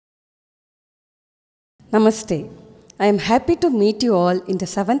Namaste. I am happy to meet you all in the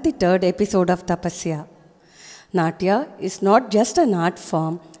 73rd episode of Tapasya. Natya is not just an art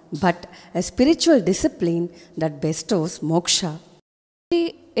form, but a spiritual discipline that bestows moksha.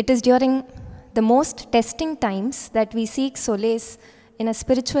 It is during the most testing times that we seek solace in a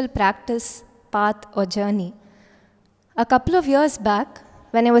spiritual practice, path or journey. A couple of years back,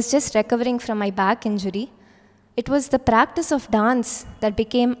 when I was just recovering from my back injury, it was the practice of dance that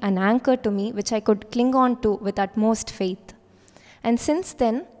became an anchor to me, which I could cling on to with utmost faith. And since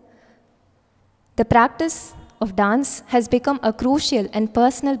then, the practice of dance has become a crucial and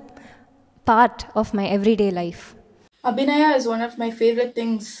personal part of my everyday life. Abhinaya is one of my favorite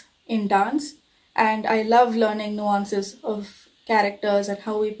things in dance, and I love learning nuances of characters and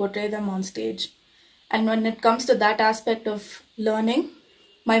how we portray them on stage. And when it comes to that aspect of learning,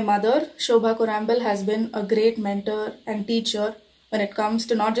 my mother, Shobha Kurambal, has been a great mentor and teacher when it comes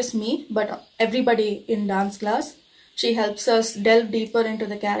to not just me, but everybody in dance class. She helps us delve deeper into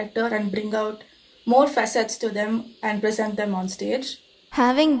the character and bring out more facets to them and present them on stage.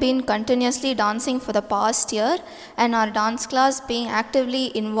 Having been continuously dancing for the past year and our dance class being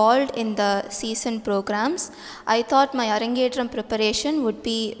actively involved in the season programs, I thought my Arangetram preparation would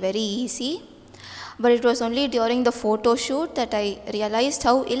be very easy. But it was only during the photo shoot that I realized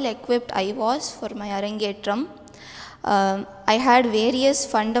how ill-equipped I was for my Arangetram. I had various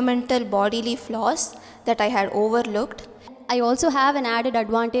fundamental bodily flaws that I had overlooked. I also have an added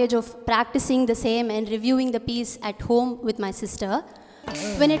advantage of practicing the same and reviewing the piece at home with my sister.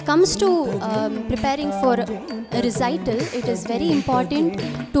 When it comes to preparing for a recital, it is very important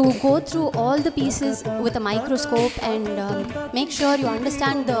to go through all the pieces with a microscope and make sure you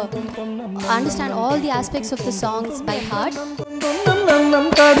understand all the aspects of the songs by heart.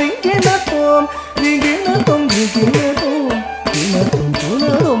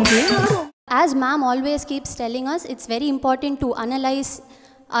 As ma'am always keeps telling us, it's very important to analyze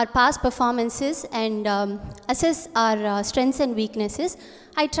our past performances and assess our strengths and weaknesses.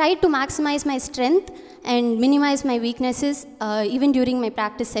 I tried to maximize my strength and minimize my weaknesses even during my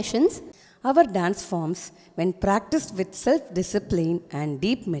practice sessions. Our dance forms, when practiced with self-discipline and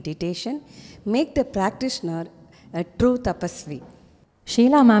deep meditation, make the practitioner a true tapasvi.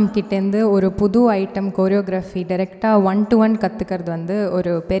 Sheila ma'am கிட்டேருந்து ஒரு புது item choreography டைரெக்டாக 1-to-1 கற்றுக்கிறது வந்து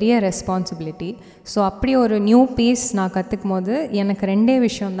ஒரு பெரிய responsibility. So அப்படி ஒரு நியூ பீஸ் நான் கற்றுக்கும் போது எனக்கு ரெண்டே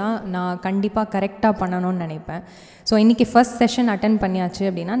விஷயந்தான் நான் கண்டிப்பாக கரெக்டாக பண்ணணும்னு நினைப்பேன். ஸோ இன்றைக்கி ஃபஸ்ட் செஷன் அட்டென்ட் பண்ணியாச்சு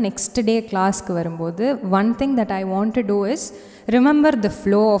அப்படின்னா நெக்ஸ்ட் டே கிளாஸ்க்கு வரும்போது one thing that I want to two is remember the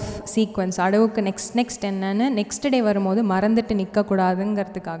flow of sequence. அளவுக்கு நெக்ஸ்ட் என்னன்னு நெக்ஸ்ட் டே வரும்போது மறந்துட்டு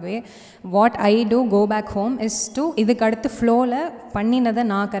நிற்கக்கூடாதுங்கிறதுக்காகவே what I two go back home is to இதுக்கு அடுத்து ஃப்ளோவில் பண்ணினதை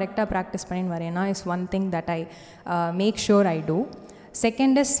நான் கரெக்டாக ப்ராக்டிஸ் பண்ணின்னு வரேன்னா is one thing that I make sure I two.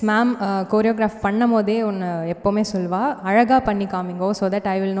 Second is ma'am choreograph பண்ணும் போதே ஒன்று எப்போவுமே சொல்வா, அழகாக பண்ணி காமிங்கோ so that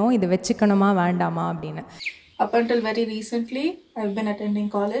I will know இது வச்சுக்கணுமா வேண்டாமா அப்படின்னு. Up until very recently, I've been attending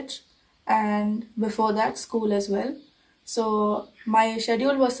college, and before that school as well. So my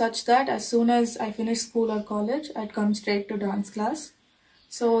schedule was such that as soon as I finished school or college, I'd come straight to dance class.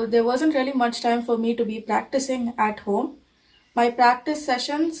 So there wasn't really much time for me to be practicing at home. My practice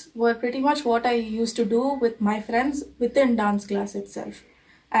sessions were pretty much what I used to do with my friends within dance class itself.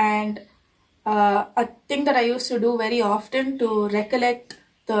 And a thing that I used to do very often to recollect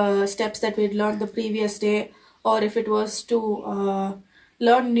the steps that we'd learned the previous day, or if it was to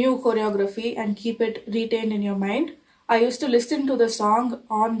learn new choreography and keep it retained in your mind, I used to listen to the song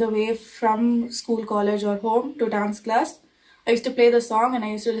on the way from school, college or home to dance class. I used to play the song and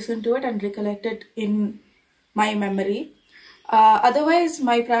I used to listen to it and recollect it in my memory. Otherwise,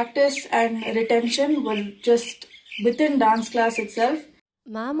 my practice and retention were just within dance class itself.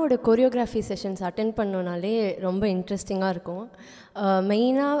 மேமோட choreography sessions attend பண்ணோனாலே ரொம்ப இன்ட்ரெஸ்டிங்காக இருக்கும்.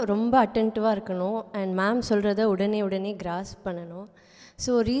 மெயினாக ரொம்ப அட்டென்டிவாக இருக்கணும் and ma'am சொல்கிறத உடனே cross பண்ணணும்.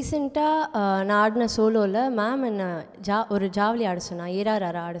 So ரீசெண்டாக நான் ஆடின சோலோவில் மேம் என்னை ஒரு ஜாவலி ஆட சொன்னா,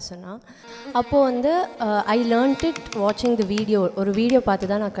 ஏராரா ஆட சொன்னா. அப்போது வந்து ஐ லேர்ன்ட் இட் வாட்சிங் த வீடியோ. ஒரு வீடியோ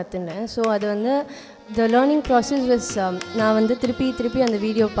பார்த்து தான் நான் கற்றுனேன். ஸோ அது வந்து the learning process was நான் வந்து திருப்பி அந்த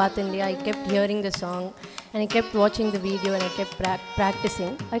வீடியோ பார்த்தேன் இல்லையா. I kept hearing the song and I kept watching the video and I kept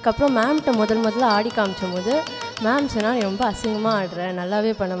practicing. அதுக்கப்புறம் மேம்கிட்ட முதல்ல ஆடி காமிச்சும் போது மேம் சொன்னால் நீ ரொம்ப அசிங்கமாக ஆடுற,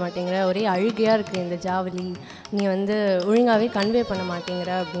 நல்லாவே பண்ண மாட்டேங்கிற, ஒரே அழுகையாக இருக்குது இந்த ஜாவலி, நீ வந்து ஒழுங்காகவே கன்வே பண்ண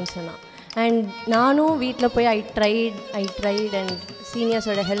மாட்டேங்கிற அப்படின்னு சொன்னான். அண்ட் நானும் வீட்டில் போய் ஐ ட்ரைட் அண்ட்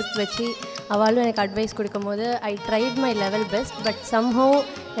சீனியர்ஸோட ஹெல்ப் வச்சு அவளும் எனக்கு அட்வைஸ் கொடுக்கும் போது I tried my level best. But somehow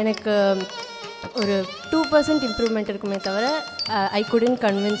எனக்கு ஒரு 2% இம்ப்ரூவ்மெண்ட் இருக்குமே தவிர ஐ குடன்ட்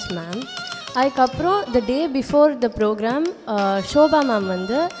கன்வின்ஸ் மேம். அதுக்கப்புறம் த day before the program Shobha ma'am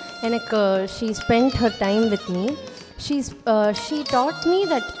வந்து she spent her time with me. She taught me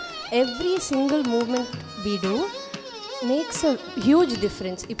that every single movement we do makes a huge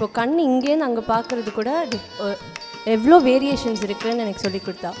difference. இப்போ கண் இங்கேருந்து அங்கே பார்க்குறது கூட எவ்வளோ வேரியேஷன்ஸ் இருக்குதுன்னு எனக்கு சொல்லி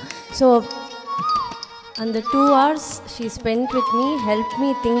கொடுத்தா. ஸோ அந்த 2 hours she spent with me helped me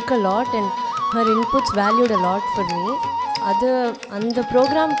think a lot and her inputs valued a lot for me. அது அந்த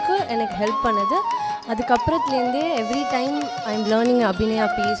ப்ரோக்ராம்க்கு எனக்கு ஹெல்ப் பண்ணது. அதுக்கப்புறத்துலேருந்தே every time I am learning Abhinaya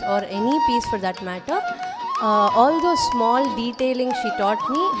piece or any piece for that matter, all those small detailing she taught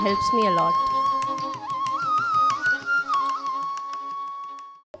me helps me a lot.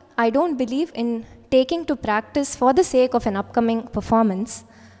 I don't believe in taking to practice for the sake of an upcoming performance,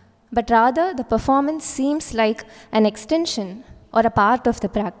 but rather the performance seems like an extension or a part of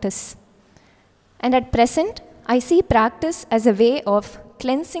the practice. And at present, I see practice as a way of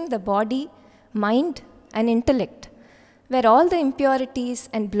cleansing the body, mind, and intellect, where all the impurities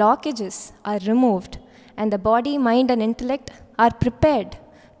and blockages are removed, and the body, mind, and intellect are prepared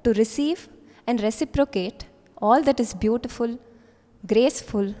to receive and reciprocate all that is beautiful,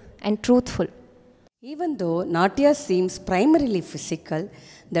 graceful, and truthful. Even though Natya seems primarily physical,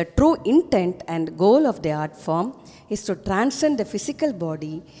 the true intent and goal of the art form is to transcend the physical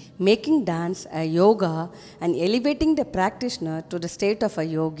body, making dance a yoga and elevating the practitioner to the state of a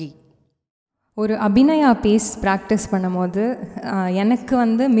yogi. ஒரு Abhinaya piece practice பண்ணும்போது எனக்கு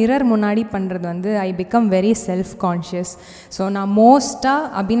வந்து mirror முன்னாடி பண்ணுறது வந்து I become very self conscious. So நான் மோஸ்ட்டாக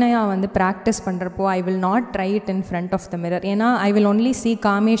அபிநயா வந்து ப்ராக்டிஸ் பண்ணுறப்போ I will not try it in front of the mirror. ஏன்னா I will only see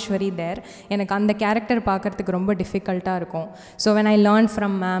Kameshwari தேர். எனக்கு அந்த கேரக்டர் பார்க்குறதுக்கு ரொம்ப டிஃபிகல்ட்டாக இருக்கும். So when I learn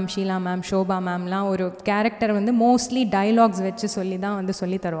from ma'am, Sheila ma'am, Shobha மேம்லாம் ஒரு கேரக்டர் வந்து மோஸ்ட்லி டைலாக்ஸ் வச்சு சொல்லி தான் வந்து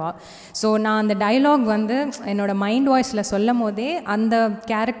சொல்லி தருவா. ஸோ நான் அந்த டைலாக் வந்து என்னோடய மைண்ட் வாய்ஸில் சொல்லும் போதே அந்த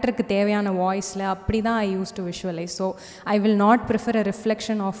கேரக்டருக்கு தேவையான வாய்ஸ் அப்படி தான் ஐ use to visualise. So I will not prefer a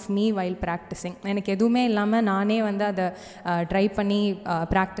reflection of me while practising. எனக்கு எதுவுமே இல்லாமல் நானே வந்து அதை ட்ரை பண்ணி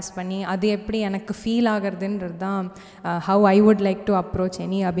ப்ராக்டிஸ் பண்ணி அது எப்படி எனக்கு ஃபீல் ஆகுறதுன்றது தான் how I would like to approach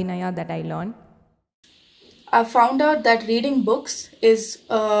any Abhinaya that I learn. I found out that reading books is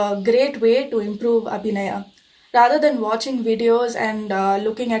a great way to improve abhinaya. Rather than watching videos and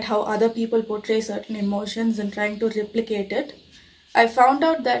looking at how other people portray certain emotions and trying to replicate it, I found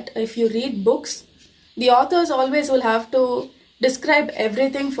out that if you read books, the authors always will have to describe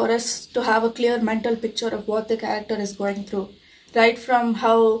everything for us to have a clear mental picture of what the character is going through. Right from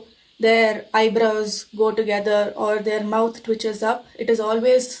how their eyebrows go together or their mouth twitches up, it is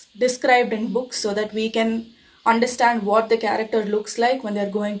always described in books so that we can understand what the character looks like when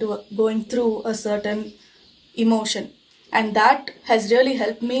they're going through a certain emotion. And that has really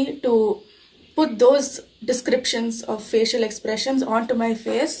helped me to put those descriptions of facial expressions onto my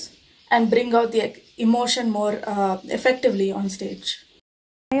face and bring out the emotion more effectively on stage.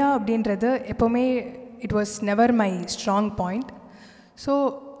 அப்படின்றது எப்போவுமே it was never my strong point. So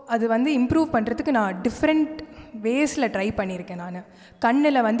அது வந்து improve பண்ணுறதுக்கு நான் different வேஸில் try பண்ணியிருக்கேன். நான்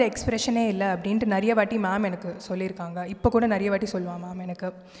கண்ணில் வந்து எக்ஸ்ப்ரெஷனே இல்லை அப்படின்ட்டு நிறைய வாட்டி மேம் எனக்கு சொல்லியிருக்காங்க. இப்போ கூட நிறைய வாட்டி சொல்லுவான் மேம்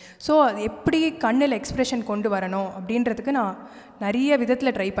எனக்கு. ஸோ அது எப்படி கண்ணில் எக்ஸ்ப்ரெஷன் கொண்டு வரணும் அப்படின்றதுக்கு நான் நிறைய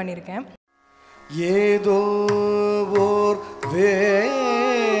விதத்தில் ட்ரை பண்ணியிருக்கேன். ஏதோ ஓர்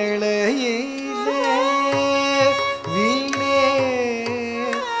வேளையிலே வீணே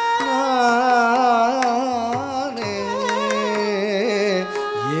நானே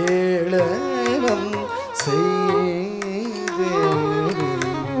ஏளனம் செய்தேன்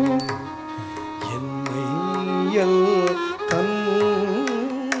என்னையல் கண்ணை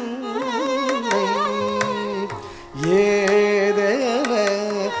ஏதென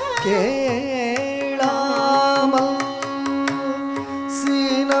கே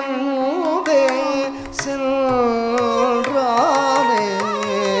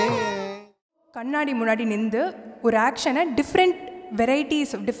கண்ணாடி முன்னாடி நின்று ஒரு ஆக்ஷனை different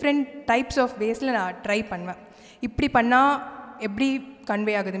varieties different types of வேஸில் நான் ட்ரை பண்ணுவேன். இப்படி பண்ணால் எப்படி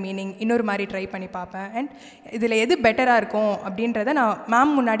கன்வே ஆகுது மீனிங், இன்னொரு மாதிரி ட்ரை பண்ணி பார்ப்பேன். அண்ட் இதில் எது பெட்டராக இருக்கும் அப்படின்றத நான்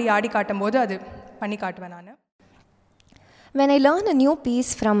மேம் முன்னாடி ஆடி காட்டும் போது அது பண்ணி காட்டுவேன் நான். When I learn a new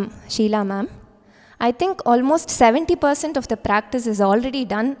piece from Sheela ma'am, I think almost 70% of the practice is already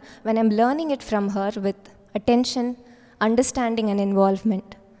done when I'm learning it from her with attention, understanding, and involvement.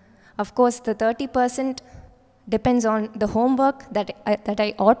 Of course, the 30% depends on the homework that I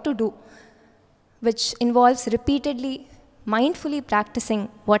ought to do, which involves repeatedly, mindfully practicing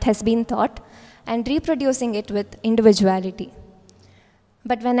what has been taught and reproducing it with individuality.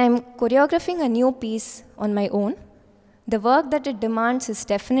 But when I'm choreographing a new piece on my own, the work that it demands is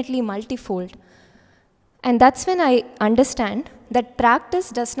definitely multifold. And that's when I understand that practice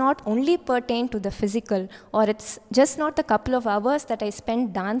does not only pertain to the physical, or it's just not the couple of hours that I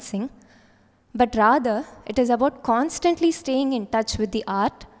spend dancing, but rather it is about constantly staying in touch with the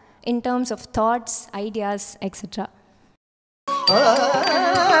art in terms of thoughts, ideas, etc.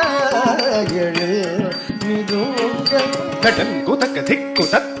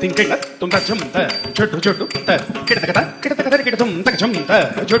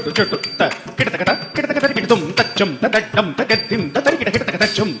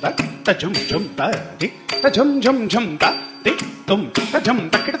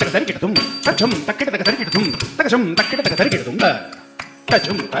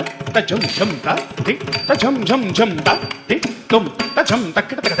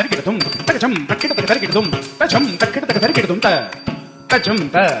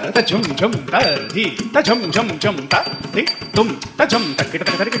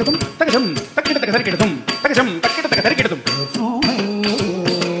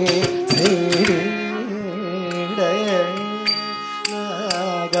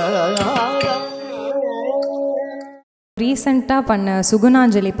 ரீசெண்டாக பண்ண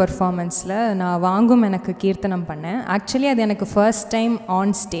சுகுணாஞ்சலி பர்ஃபார்மன்ஸில் நான் வாங்கும் எனக்கு கீர்த்தனம் பண்ணேன். Actually அது எனக்கு first time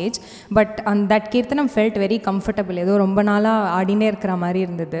on stage. But that Keerthanam felt very comfortable. ஏதோ ரொம்ப நாளாக ஆடினே இருக்கிற மாதிரி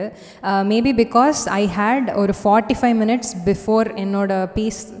இருந்தது. மேபி பிகாஸ் ஐ ஹேட் ஒரு 45 minutes பிஃபோர் என்னோட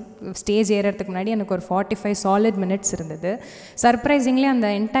பீஸ் ஸ்டேஜ் ஏறதுக்கு முன்னாடி எனக்கு ஒரு 45 solid minutes இருந்தது. சர்ப்ரைசிங்லி அந்த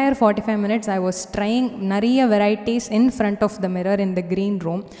entire 45 minutes I was trying நிறைய varieties in front of the mirror in the green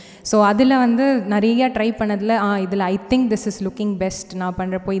room. So அதில் வந்து நிறைய ட்ரை பண்ணதில் இதில் I think this is looking best. நான்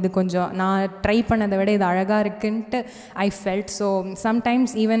பண்ணுறப்போ இது கொஞ்சம் நான் ட்ரை பண்ணதை விட இது அழகாக இருக்குன்ட்டு I felt. So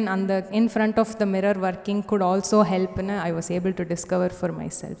sometimes even அந்த in front of the mirror working could also ஹெல்ப்னு I was able to discover for my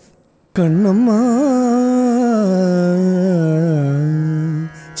self. Kannamma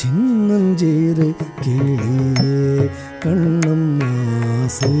சின்னஞ்சீரு கிளியே கண்ணம்மா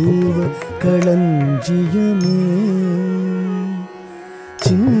செல்வ களஞ்சியமே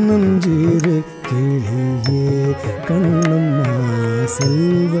சின்னஞ்சீரு கிளியே கண்ணம்மா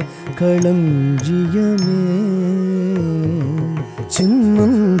செல்வ களஞ்சியமே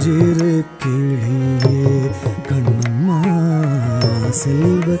சின்னஞ்சீரு கிளியே கண்ணம்மா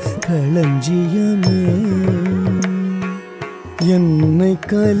செல்வ களஞ்சியமே என்னை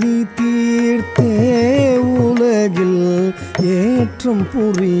கலி தீர்த்தே உலகில் ஏற்றம்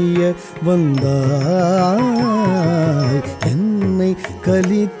புரிய வந்தாய் என்னை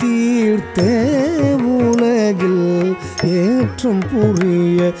கலி தீர்த்தே உலகில் ஏற்றம்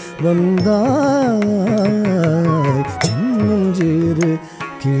புரிய வந்தாய் சின்னஞ்சீரு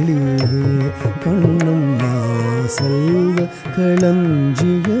கிளியே கண்ணம்மா செல்வ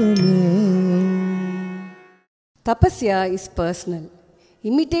களஞ்சியமே. Tapasya is personal.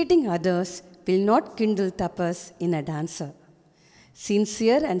 Imitating others will not kindle tapas in a dancer.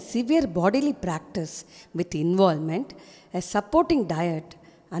 Sincere and severe bodily practice with involvement, a supporting diet,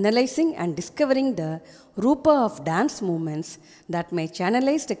 analyzing and discovering the rupa of dance movements that may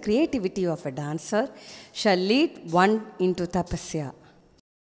channelize the creativity of a dancer shall lead one into tapasya.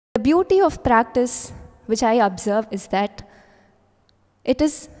 The beauty of practice which I observe is that it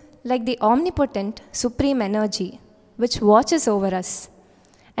is like the omnipotent supreme energy which watches over us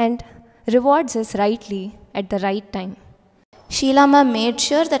and rewards us rightly at the right time. Sheela ma'am made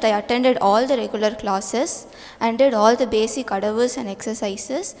sure that I attended all the regular classes and did all the basic adavus and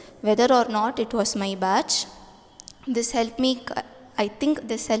exercises, whether or not it was my batch. This helped me, I think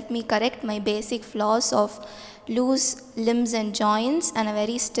this helped me correct my basic flaws of loose limbs and joints and a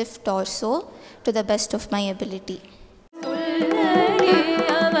very stiff torso to the best of my ability.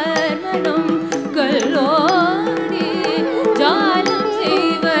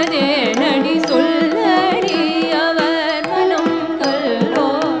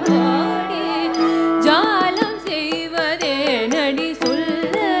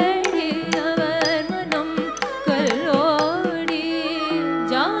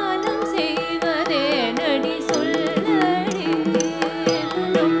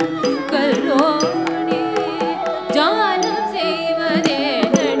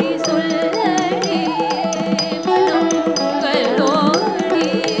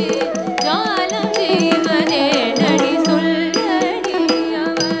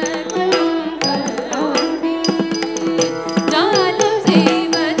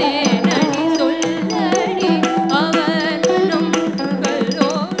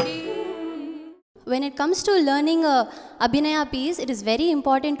 When it comes to learning a Abhinaya piece, it is very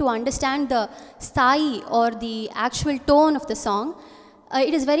important to understand the sthai or the actual tone of the song.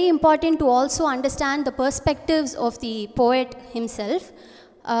 It is very important to also understand the perspectives of the poet himself.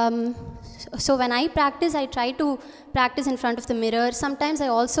 So when I practice, I try to practice in front of the mirror. Sometimes I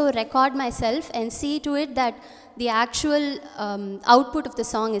also record myself and see to it that the actual output of the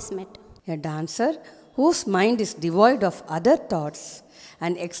song is met. A dancer whose mind is devoid of other thoughts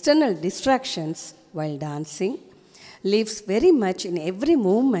and external distractions while dancing lives very much in every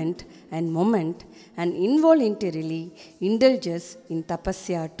movement and moment and involuntarily indulges in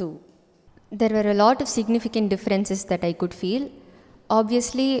tapasya too. There were a lot of significant differences that I could feel.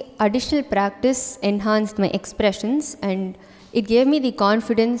 Obviously, additional practice enhanced my expressions and it gave me the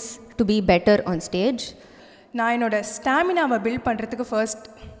confidence to be better on stage. நான் என்னோட ஸ்டாமினாவை build பண்ணுறதுக்கு first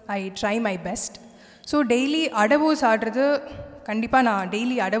I try my best. So daily அடவோஸ் ஆடுறது கண்டிப்பாக நான்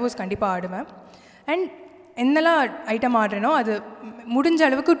daily அடவோஸ் கண்டிப்பாக ஆடுவேன். And என்னெல்லாம் item ஆடுறேனோ அது முடிஞ்ச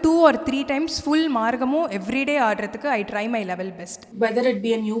அளவுக்கு 2 or 3 times ஃபுல் மார்க்கமும் எவ்ரிடே ஆடுறதுக்கு I try my level best. Whether it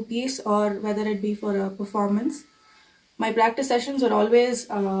be a new piece or whether it be for a performance, my practice sessions were always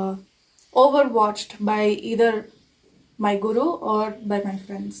overwatched by either my guru or by my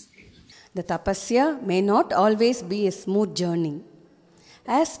friends. The tapasya may not always be a smooth journey.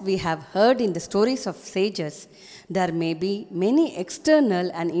 As we have heard in the stories of sages, there may be many external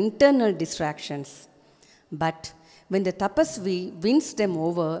and internal distractions. But when the tapasvi wins them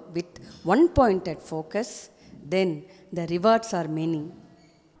over with one-pointed focus, then the rewards are many.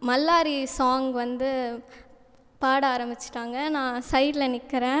 Mallari song வந்து பாட ஆரம்பிச்சிட்டாங்க. நான் சைடில்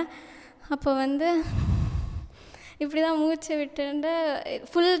நிற்கிறேன். அப்போ வந்து இப்படி தான் மூச்சு விட்டுண்டு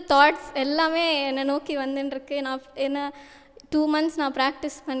ஃபுல் தாட்ஸ் எல்லாமே என்னை நோக்கி வந்துட்டுருக்கு. நான் என்ன 2 months நான்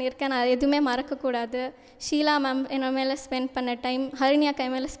ப்ராக்டிஸ் பண்ணியிருக்கேன். நான் எதுவுமே மறக்கக்கூடாது. ஷீலா மேம் என்னோட மேலே ஸ்பெண்ட் பண்ண டைம், ஹரிணியா கை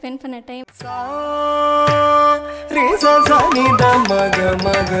மேலே ஸ்பெண்ட் பண்ண டைம்,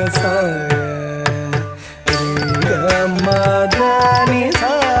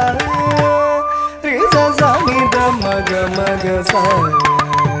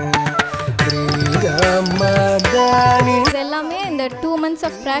 இது எல்லாமே இந்த 2 months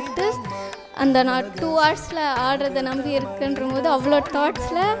ஆஃப் ப்ராக்டிஸ் அந்த நான் 2 hours ஆடுறதை நம்பி இருக்குன்ற போது அவ்வளோ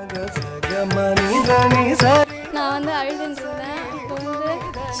தாட்ஸில் நான் வந்து அழுதுன்றேன். இப்போ வந்து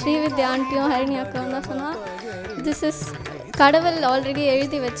ஸ்ரீவித்யா ஆண்டியும் ஹரிணி அக்காவும் தான் சொன்னால், திஸ் இஸ் கடவுள் ஆல்ரெடி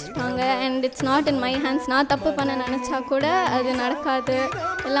எழுதி வச்சுட்டாங்க and it's not in my hands. நான் தப்பு பண்ண நினச்சா கூட அது நடக்காது,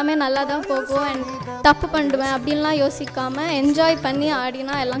 எல்லாமே நல்லா தான் போகும் அண்ட் தப்பு பண்ணிடுவேன் அப்படின்லாம் யோசிக்காமல் என்ஜாய் பண்ணி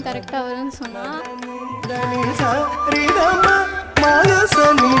ஆடினா எல்லாம் கரெக்டாக வரும்னு சொன்னால்,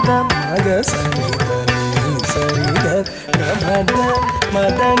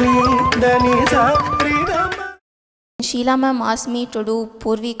 Sheela ma'am asked me to do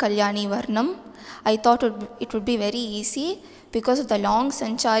Purvi Kalyani Varnam. I thought it would be very easy because of the long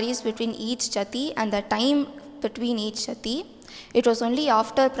sancharis between each jati and the time between each jati. It was only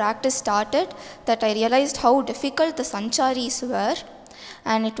after practice started that I realized how difficult the sancharis were,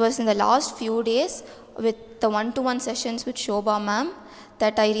 and it was in the last few days with the one-to-one sessions with Shobha ma'am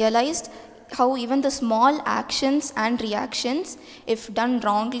that I realized how even the small actions and reactions, if done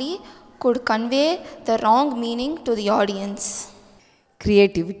wrongly, could convey the wrong meaning to the audience.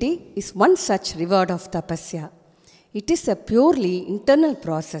 Creativity is one such reward of tapasya. It is a purely internal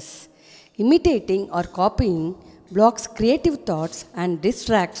process. Imitating or copying blocks creative thoughts and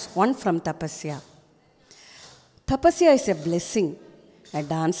distracts one from tapasya. Tapasya is a blessing. A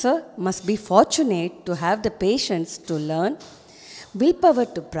dancer must be fortunate to have the patience to learn, willpower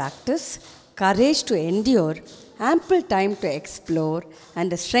to practice, courage to endure, ample time to explore, and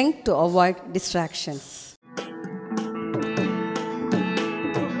the strength to avoid distractions.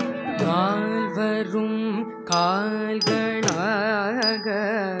 கால்வரும் கால்களாக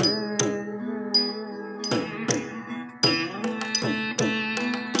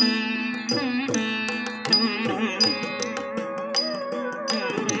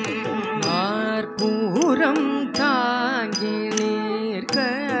நாற்பூரம் தாங்கி நிற்க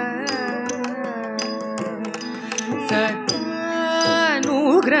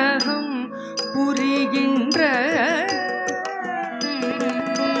சதானுகிரகம் புரிகின்ற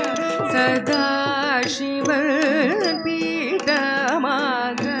சதாசிவ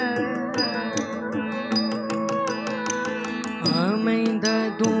பீடமாக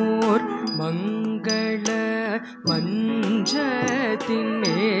அமைந்ததோர் மங்கள மஞ்சத்தின்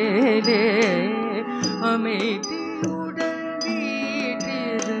மேலே அமைதியுடன் வீற்றிருப்பார்.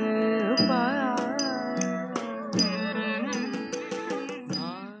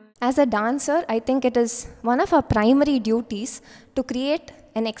 As a dancer, I think it is one of our primary duties to create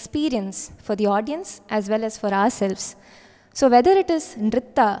an experience for the audience as well as for ourselves. So whether it is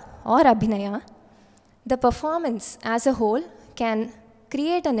nritta or abhinaya, the performance as a whole can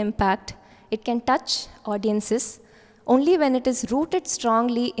create an impact. It can touch audiences only when it is rooted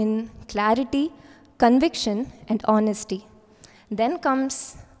strongly in clarity, conviction, and honesty. Then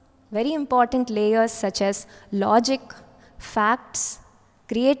comes very important layers such as logic, facts,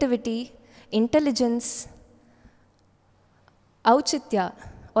 creativity, intelligence, auchitya,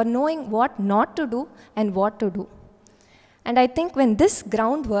 or knowing what not to do and what to do. And I think when this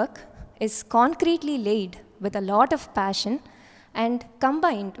groundwork is concretely laid with a lot of passion and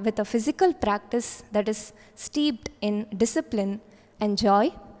combined with a physical practice that is steeped in discipline and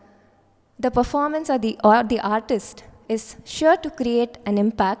joy, the performance or the artist is sure to create an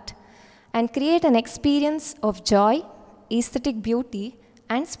impact and create an experience of joy, aesthetic beauty,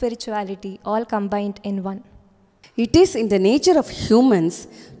 and spirituality all combined in one. It is in the nature of humans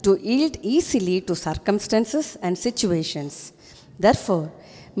to yield easily to circumstances and situations. Therefore,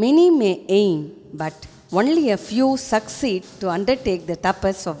 many may aim, but only a few succeed to undertake the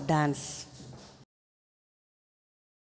tapas of dance.